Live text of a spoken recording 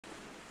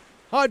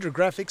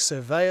Hydrographic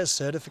Surveyor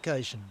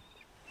certification.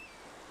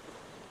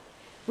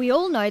 We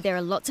all know there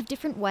are lots of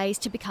different ways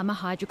to become a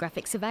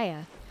hydrographic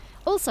surveyor,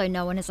 also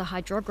known as a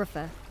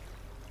hydrographer.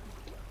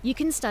 You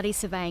can study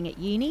surveying at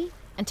uni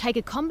and take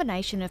a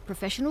combination of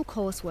professional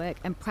coursework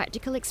and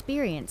practical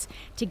experience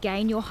to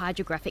gain your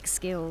hydrographic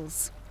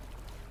skills.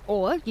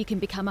 Or you can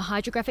become a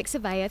hydrographic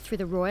surveyor through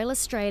the Royal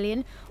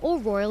Australian or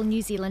Royal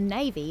New Zealand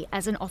Navy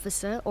as an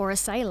officer or a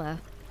sailor.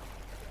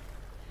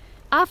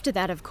 After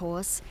that, of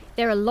course,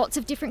 there are lots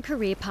of different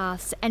career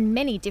paths and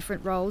many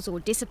different roles or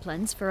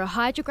disciplines for a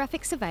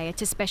hydrographic surveyor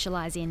to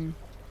specialise in.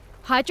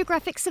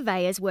 Hydrographic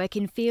surveyors work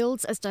in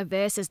fields as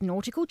diverse as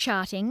nautical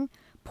charting,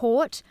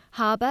 port,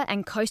 harbour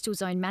and coastal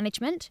zone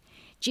management,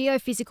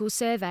 geophysical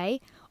survey,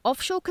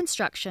 offshore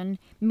construction,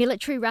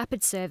 military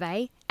rapid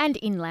survey and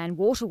inland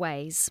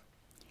waterways.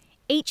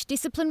 Each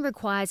discipline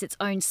requires its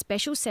own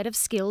special set of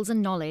skills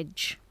and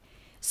knowledge.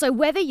 So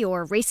whether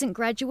you're a recent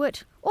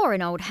graduate or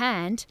an old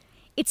hand,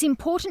 it's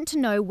important to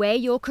know where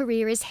your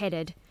career is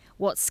headed,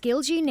 what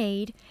skills you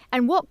need,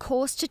 and what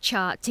course to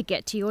chart to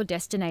get to your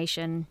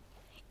destination.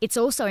 It's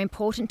also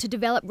important to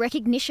develop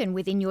recognition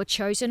within your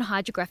chosen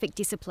hydrographic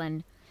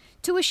discipline,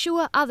 to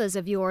assure others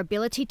of your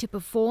ability to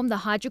perform the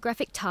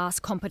hydrographic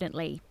task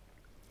competently.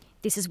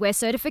 This is where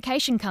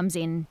certification comes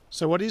in.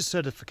 So what is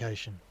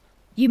certification?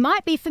 You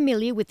might be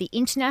familiar with the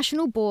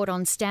International Board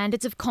on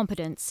Standards of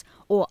Competence,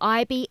 or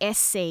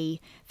IBSC,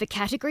 for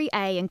Category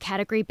A and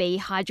Category B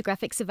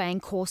hydrographic surveying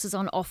courses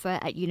on offer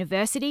at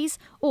universities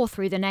or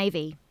through the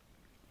Navy.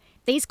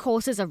 These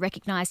courses are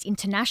recognised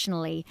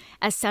internationally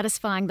as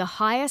satisfying the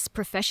highest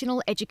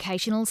professional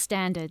educational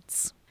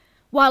standards.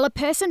 While a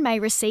person may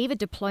receive a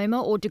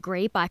diploma or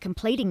degree by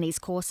completing these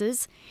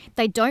courses,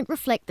 they don't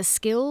reflect the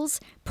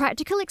skills,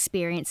 practical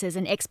experiences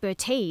and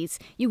expertise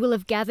you will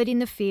have gathered in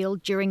the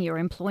field during your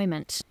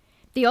employment.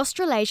 The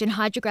Australasian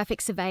Hydrographic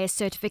Surveyor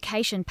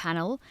Certification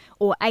Panel,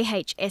 or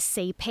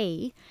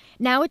AHSCP,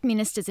 now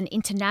administers an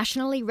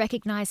internationally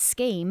recognised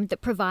scheme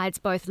that provides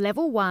both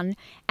Level 1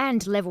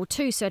 and Level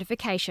 2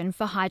 certification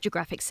for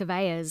hydrographic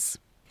surveyors.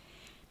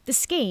 The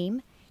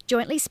scheme,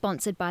 jointly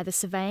sponsored by the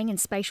Surveying and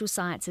Spatial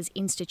Sciences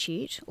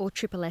Institute, or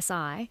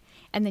SSSI,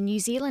 and the New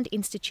Zealand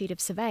Institute of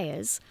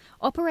Surveyors,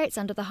 operates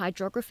under the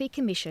Hydrography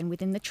Commission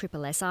within the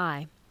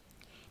SSSI.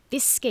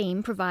 This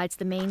scheme provides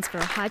the means for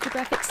a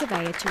hydrographic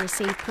surveyor to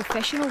receive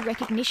professional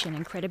recognition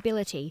and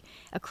credibility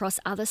across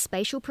other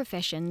spatial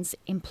professions,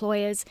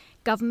 employers,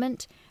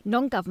 government,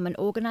 non-government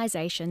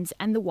organisations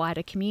and the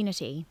wider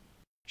community.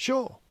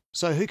 Sure.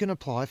 So who can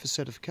apply for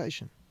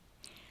certification?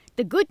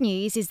 The good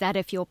news is that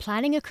if you're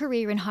planning a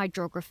career in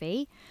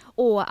hydrography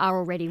or are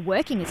already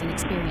working as an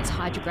experienced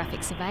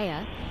hydrographic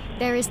surveyor,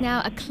 there is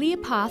now a clear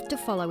path to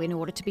follow in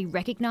order to be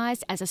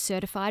recognised as a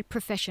certified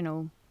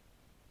professional.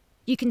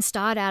 You can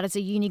start out as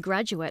a uni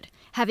graduate,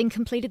 having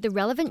completed the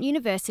relevant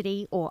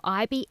university or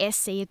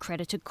IBSC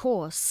accredited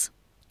course,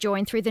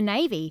 join through the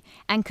Navy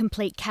and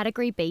complete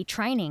Category B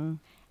training,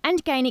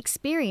 and gain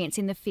experience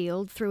in the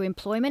field through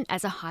employment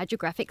as a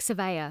hydrographic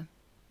surveyor.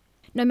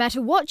 No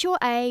matter what your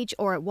age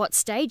or at what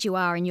stage you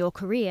are in your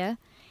career,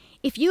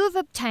 if you have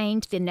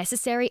obtained the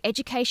necessary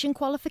education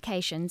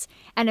qualifications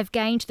and have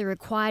gained the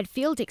required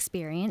field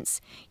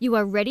experience, you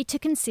are ready to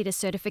consider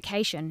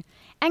certification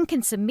and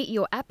can submit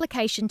your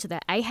application to the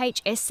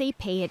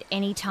AHSCP at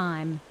any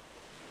time.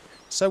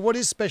 So what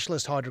is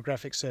Specialist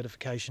Hydrographic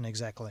certification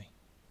exactly?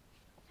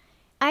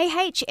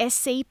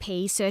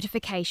 AHSCP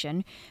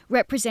certification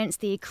represents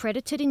the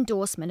accredited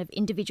endorsement of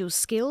individual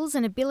skills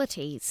and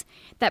abilities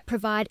that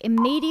provide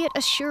immediate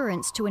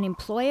assurance to an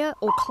employer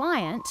or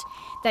client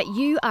that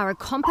you are a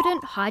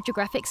competent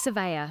hydrographic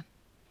surveyor.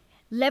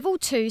 Level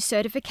 2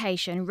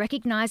 certification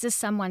recognises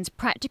someone's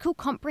practical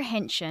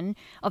comprehension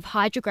of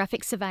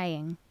hydrographic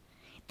surveying.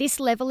 This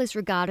level is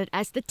regarded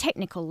as the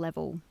technical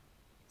level.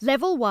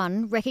 Level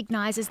 1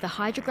 recognises the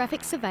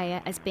hydrographic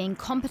surveyor as being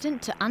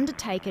competent to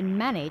undertake and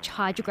manage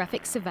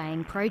hydrographic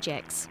surveying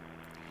projects.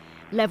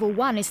 Level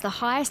 1 is the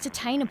highest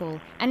attainable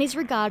and is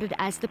regarded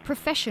as the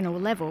professional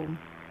level.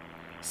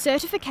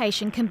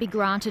 Certification can be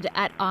granted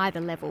at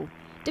either level,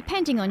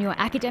 depending on your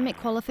academic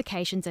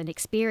qualifications and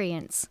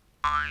experience.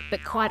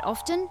 But quite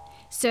often,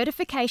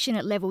 certification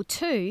at Level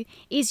 2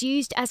 is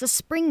used as a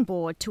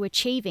springboard to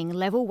achieving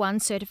Level 1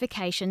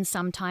 certification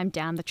sometime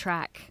down the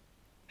track.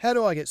 How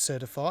do I get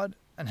certified?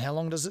 And how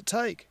long does it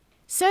take?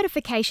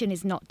 Certification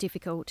is not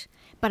difficult,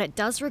 but it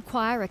does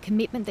require a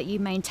commitment that you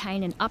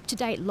maintain an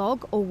up-to-date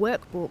log or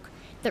workbook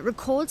that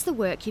records the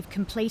work you've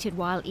completed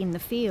while in the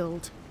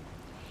field.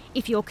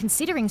 If you're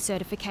considering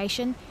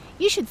certification,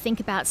 you should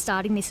think about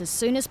starting this as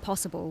soon as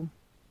possible.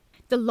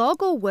 The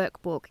log or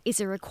workbook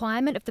is a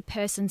requirement of the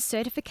person's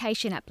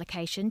certification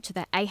application to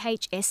the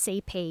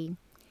AHSCP.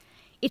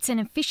 It's an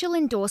official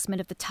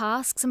endorsement of the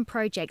tasks and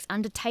projects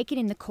undertaken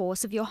in the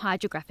course of your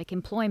hydrographic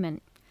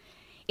employment.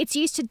 It's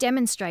used to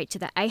demonstrate to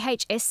the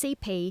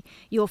AHSCP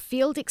your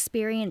field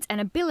experience and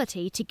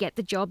ability to get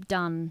the job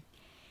done.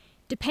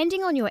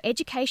 Depending on your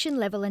education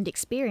level and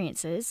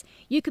experiences,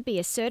 you could be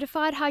a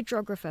certified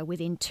hydrographer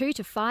within 2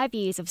 to 5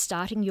 years of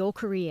starting your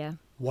career.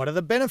 What are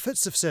the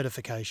benefits of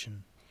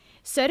certification?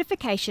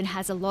 Certification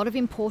has a lot of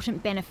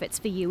important benefits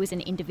for you as an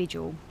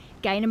individual.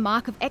 Gain a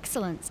mark of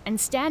excellence and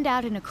stand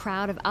out in a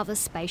crowd of other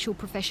spatial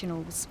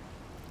professionals.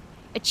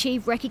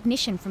 Achieve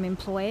recognition from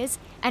employers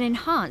and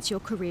enhance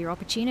your career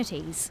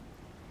opportunities.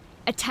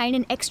 Attain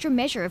an extra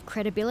measure of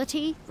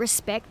credibility,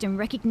 respect and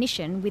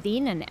recognition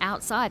within and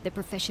outside the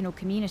professional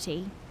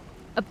community.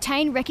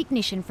 Obtain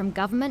recognition from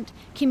government,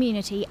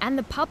 community and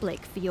the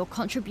public for your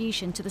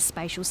contribution to the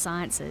spatial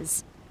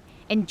sciences.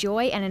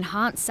 Enjoy an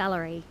enhanced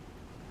salary.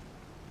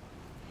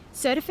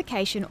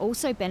 Certification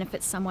also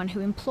benefits someone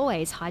who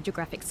employs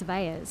hydrographic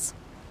surveyors.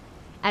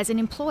 As an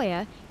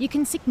employer, you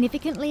can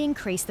significantly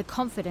increase the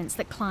confidence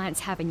that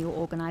clients have in your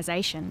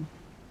organisation.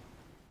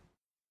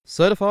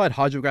 Certified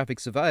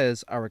hydrographic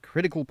surveyors are a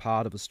critical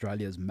part of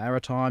Australia's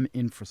maritime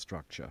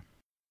infrastructure.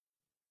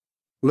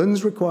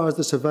 LINZ requires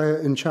the surveyor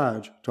in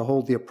charge to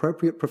hold the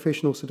appropriate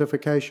professional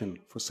certification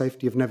for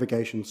safety of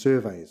navigation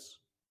surveys.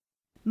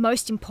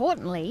 Most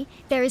importantly,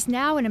 there is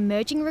now an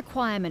emerging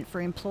requirement for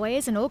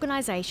employers and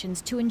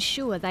organisations to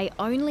ensure they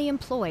only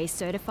employ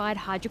certified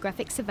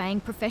hydrographic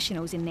surveying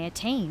professionals in their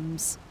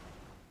teams.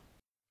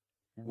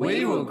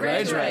 We will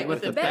graduate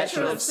with the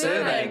Bachelor of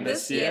Surveying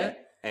this year,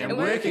 and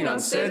working on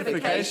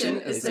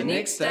certification is the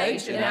next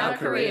stage in our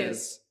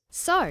careers.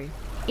 So,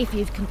 if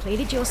you've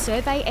completed your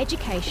survey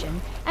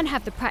education and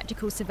have the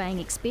practical surveying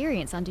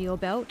experience under your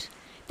belt,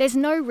 there's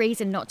no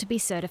reason not to be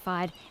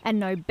certified and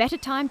no better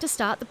time to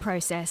start the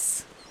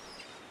process.